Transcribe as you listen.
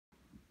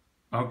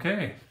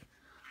Okay,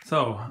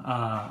 so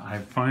I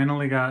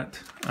finally got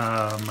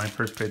my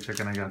first paycheck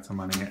and I got some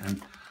money,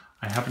 and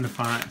I happened to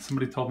find,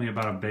 somebody told me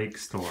about a bake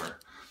store.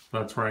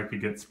 That's where I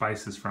could get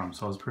spices from,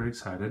 so I was pretty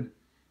excited.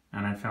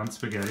 And I found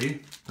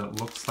spaghetti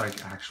that looks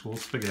like actual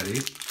spaghetti.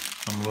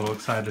 I'm a little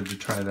excited to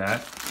try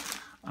that.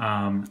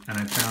 And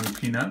I found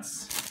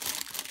peanuts,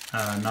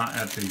 not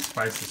at the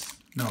spices,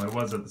 no, it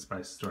was at the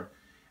spice store.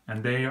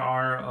 And they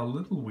are a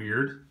little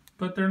weird,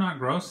 but they're not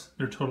gross.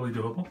 They're totally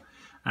doable.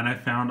 And I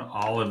found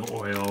olive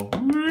oil.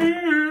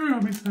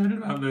 I'm excited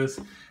about this.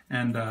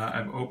 And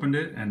I've opened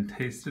it and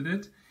tasted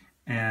it.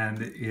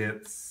 And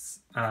it's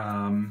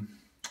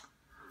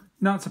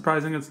not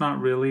surprising, it's not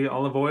really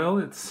olive oil.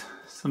 It's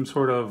some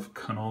sort of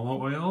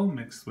canola oil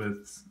mixed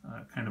with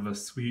kind of a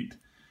sweet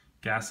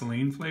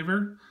gasoline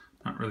flavor.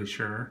 Not really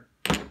sure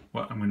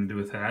what I'm going to do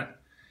with that.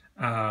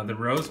 The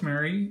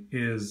rosemary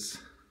is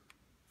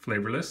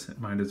flavorless. It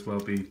might as well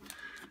be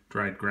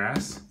dried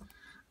grass.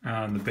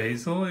 The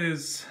basil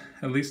is,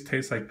 at least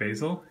tastes like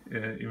basil,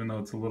 even though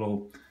it's a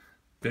little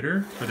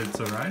bitter, but it's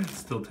alright. It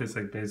still tastes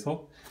like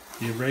basil.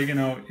 The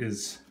oregano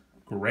is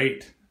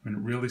great. I mean,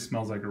 it really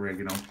smells like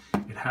oregano.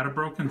 It had a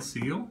broken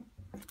seal,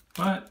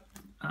 but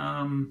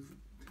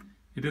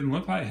it didn't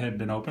look like it had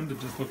been opened.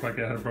 It just looked like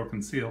it had a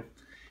broken seal.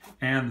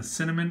 And the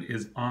cinnamon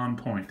is on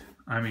point.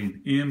 I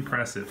mean,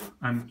 impressive.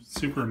 I'm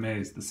super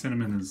amazed. The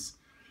cinnamon is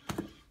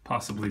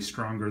possibly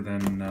stronger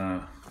than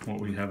what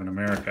we have in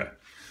America.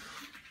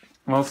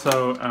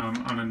 Also,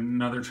 on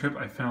another trip,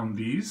 I found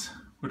these,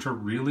 which are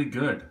really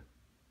good.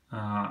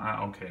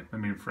 Okay,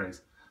 let me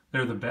rephrase.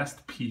 They're the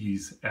best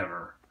peas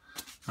ever.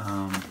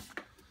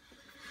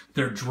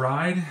 They're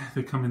dried.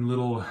 They come in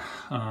little,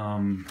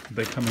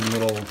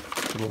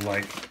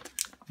 like,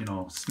 you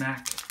know,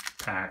 snack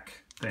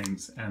pack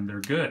things, and they're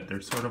good.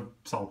 They're sort of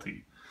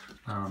salty,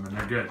 and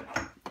they're good.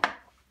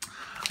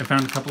 I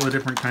found a couple of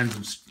different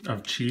kinds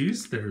of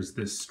cheese. There's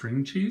this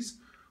string cheese,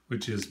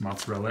 which is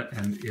mozzarella,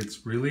 and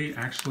it's really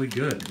actually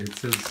good.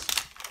 It's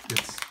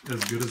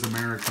as good as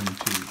American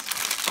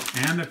cheese.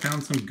 And I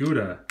found some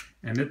Gouda,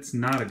 and it's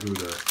not a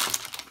Gouda.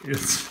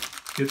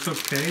 It's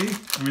okay.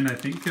 I mean, I'm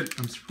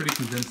pretty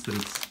convinced that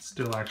it's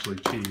still actually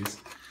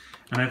cheese.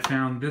 And I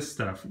found this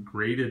stuff,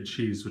 grated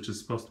cheese, which is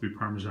supposed to be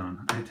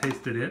Parmesan. I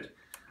tasted it.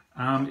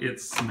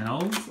 It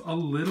smells a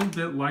little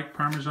bit like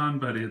Parmesan,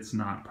 but it's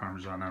not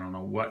Parmesan. I don't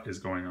know what is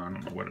going on. I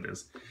don't know what it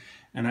is.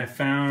 And I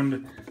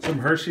found some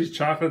Hershey's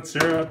chocolate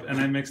syrup, and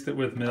I mixed it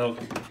with milk,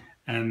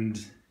 and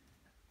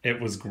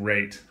it was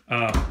great.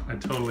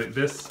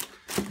 This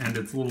and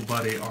its little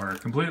buddy are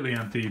completely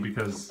empty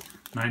because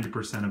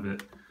 90% of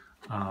it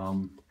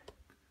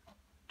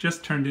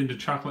just turned into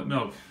chocolate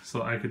milk,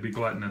 so I could be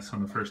gluttonous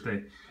on the first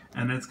day.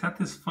 And it's got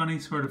this funny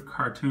sort of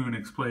cartoon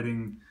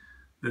explaining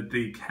that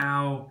the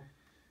cow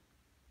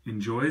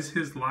enjoys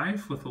his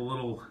life with a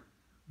little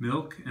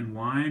milk and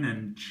wine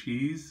and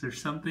cheese or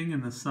something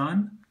in the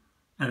sun.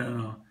 I don't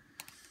know.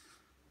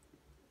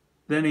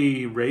 Then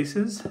he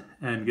races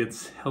and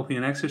gets healthy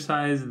and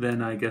exercise.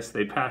 Then I guess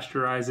they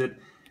pasteurize it.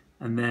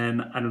 And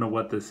then, I don't know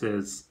what this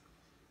is.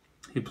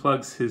 He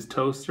plugs his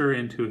toaster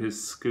into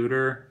his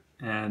scooter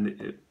and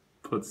it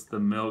puts the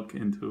milk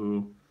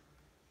into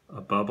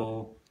a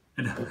bubble.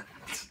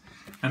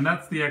 And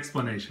that's the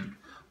explanation.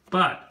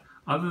 But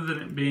other than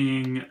it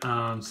being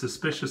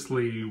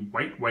suspiciously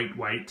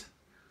white,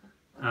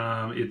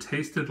 it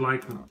tasted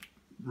like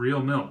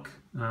real milk.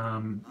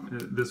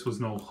 This was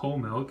no whole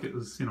milk. It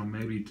was, you know,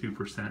 maybe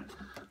 2%,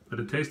 but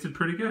it tasted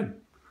pretty good.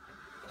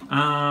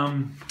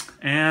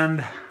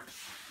 And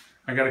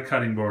I got a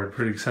cutting board.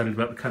 Pretty excited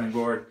about the cutting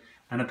board.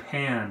 And a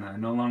pan. I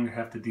no longer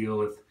have to deal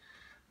with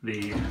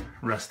the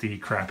rusty,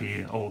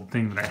 crappy old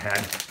thing that I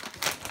had.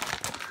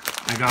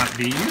 I got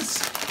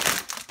these,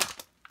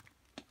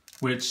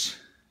 which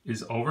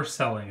is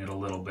overselling it a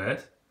little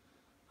bit.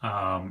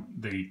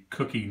 The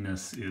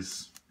cookiness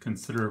is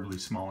considerably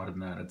smaller than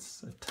that.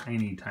 It's a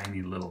tiny,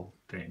 tiny little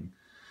thing.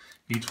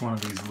 Each one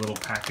of these little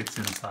packets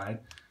inside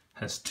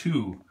has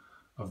 2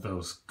 of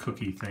those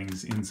cookie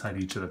things inside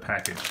each of the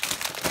package.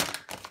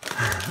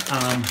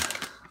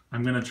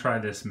 I'm gonna try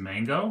this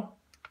mango.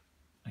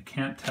 I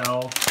can't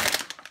tell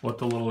what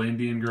the little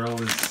Indian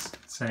girl is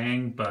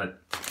saying,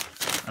 but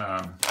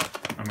I'm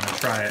gonna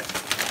try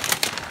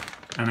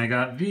it. And I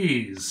got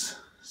these.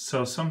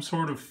 So some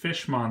sort of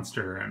fish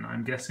monster, and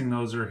I'm guessing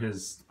those are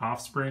his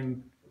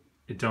offspring.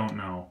 I don't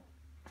know.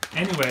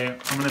 Anyway,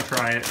 I'm gonna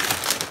try it.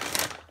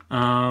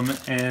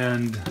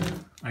 And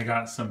I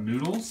got some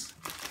noodles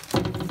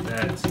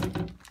that,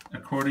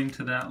 according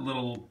to that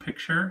little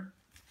picture,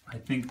 I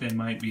think they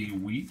might be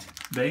wheat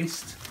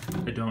based.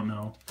 I don't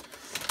know.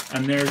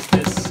 And there's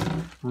this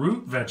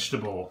root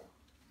vegetable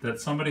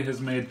that somebody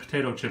has made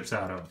potato chips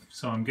out of.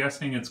 So I'm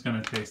guessing it's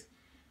gonna taste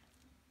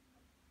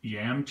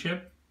yam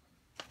chip.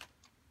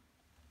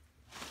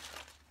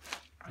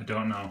 I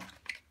don't know.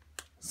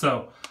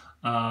 So,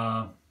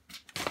 I'm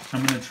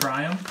gonna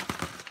try them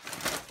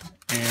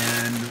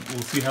and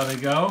we'll see how they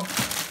go.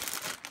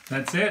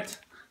 That's it.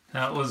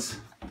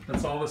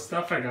 That's all the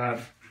stuff I got.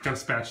 Got a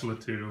spatula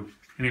too.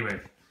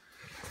 Anyway,